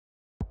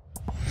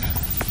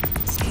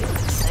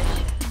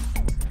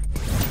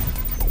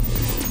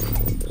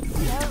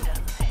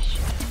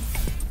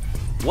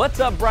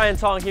What's up, Brian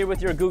Tong here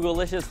with your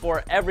Googlicious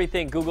for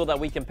everything Google that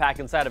we can pack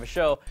inside of a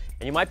show.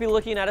 And you might be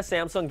looking at a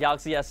Samsung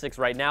Galaxy S6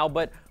 right now,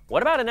 but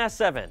what about an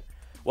S7?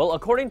 Well,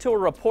 according to a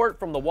report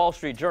from the Wall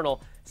Street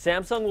Journal,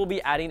 Samsung will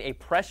be adding a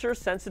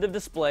pressure-sensitive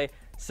display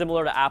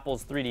similar to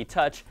Apple's 3D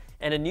Touch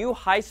and a new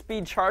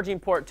high-speed charging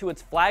port to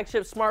its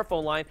flagship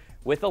smartphone line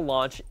with a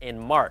launch in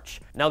March.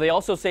 Now, they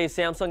also say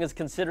Samsung is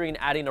considering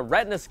adding a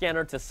Retina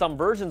scanner to some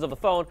versions of the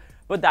phone,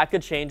 but that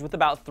could change with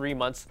about 3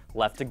 months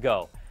left to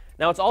go.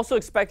 Now, it's also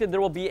expected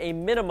there will be a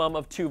minimum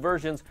of 2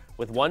 versions,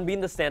 with one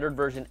being the standard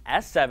version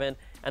S7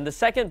 and the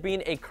second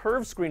being a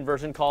curved screen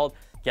version called,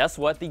 guess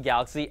what, the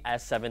Galaxy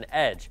S7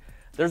 Edge.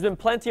 There's been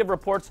plenty of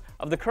reports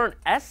of the current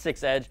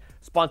S6 Edge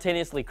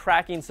spontaneously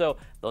cracking, so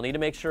they'll need to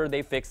make sure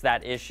they fix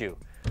that issue.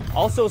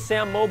 Also,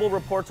 Sam Mobile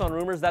reports on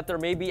rumors that there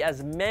may be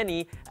as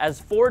many as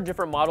 4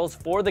 different models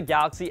for the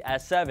Galaxy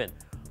S7.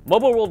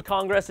 Mobile World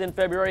Congress in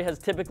February has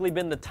typically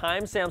been the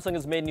time Samsung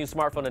has made new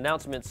smartphone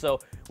announcements,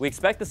 so we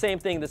expect the same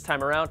thing this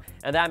time around,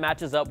 and that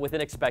matches up with an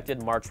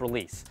expected March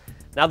release.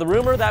 Now, the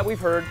rumor that we've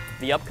heard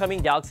the upcoming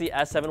Galaxy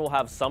S7 will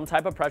have some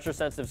type of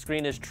pressure-sensitive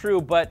screen is true,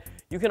 but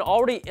you can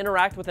already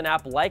interact with an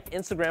app like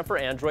Instagram for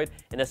Android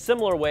in a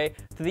similar way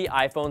to the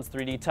iPhone's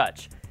 3D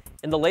Touch.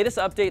 In the latest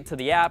update to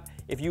the app,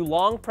 if you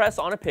long press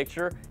on a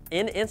picture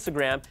in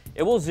Instagram,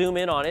 it will zoom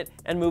in on it,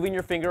 and moving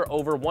your finger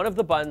over one of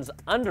the buttons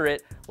under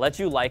it lets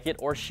you like it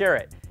or share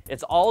it.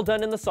 It's all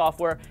done in the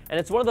software, and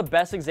it's one of the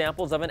best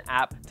examples of an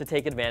app to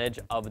take advantage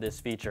of this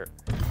feature.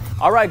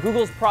 All right,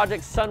 Google's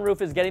Project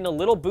Sunroof is getting a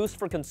little boost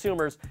for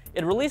consumers.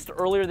 It released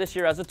earlier this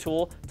year as a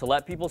tool to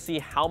let people see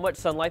how much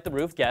sunlight the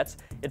roof gets.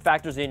 It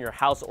factors in your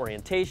house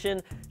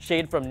orientation,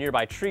 shade from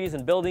nearby trees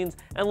and buildings,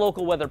 and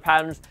local weather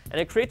patterns, and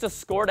it creates a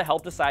score to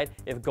help decide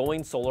if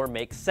going solar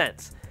makes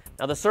sense.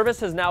 Now, the service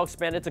has now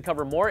expanded to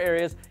cover more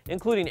areas,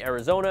 including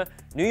Arizona,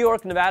 New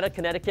York, Nevada,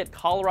 Connecticut,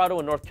 Colorado,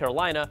 and North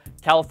Carolina.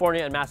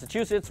 California and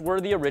Massachusetts were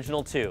the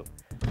original 2.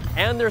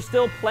 And there's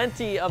still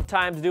plenty of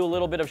time to do a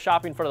little bit of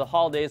shopping for the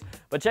holidays,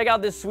 but check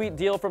out this sweet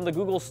deal from the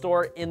Google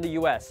Store in the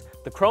US.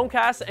 The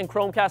Chromecast and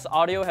Chromecast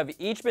Audio have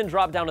each been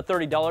dropped down to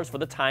 $30 for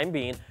the time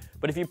being,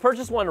 but if you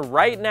purchase one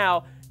right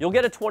now, you'll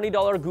get a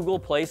 $20 Google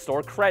Play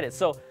Store credit.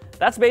 So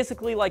that's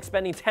basically like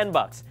spending 10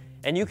 bucks.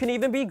 And you can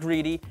even be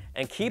greedy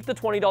and keep the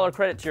 $20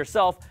 credit to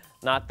yourself.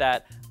 Not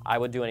that I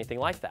would do anything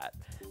like that.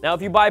 Now,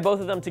 if you buy both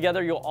of them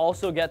together, you'll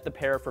also get the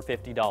pair for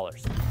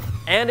 $50.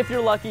 And if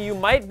you're lucky, you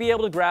might be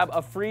able to grab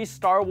a free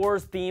Star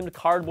Wars themed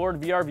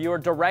cardboard VR viewer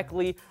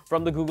directly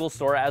from the Google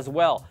Store as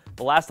well.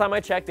 The last time I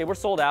checked, they were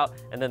sold out,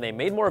 and then they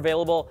made more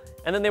available,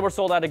 and then they were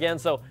sold out again,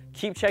 so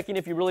keep checking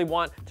if you really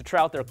want to try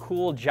out their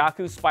cool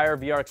Jakku Spire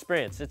VR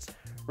experience. It's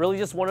really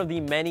just one of the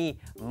many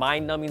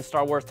mind-numbing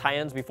Star Wars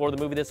tie-ins before the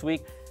movie this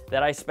week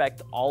that I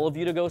expect all of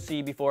you to go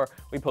see before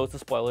we post the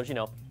spoilers,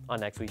 on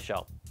next week's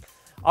show.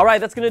 All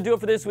right, that's going to do it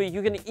for this week.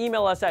 You can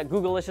email us at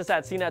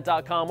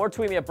googlicious@cnet.com or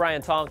tweet me at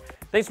Brian Tong.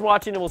 Thanks for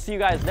watching, and we'll see you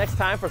guys next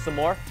time for some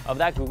more of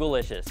that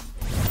Googlicious.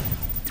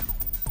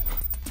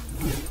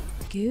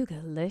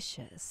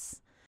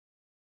 Googlicious.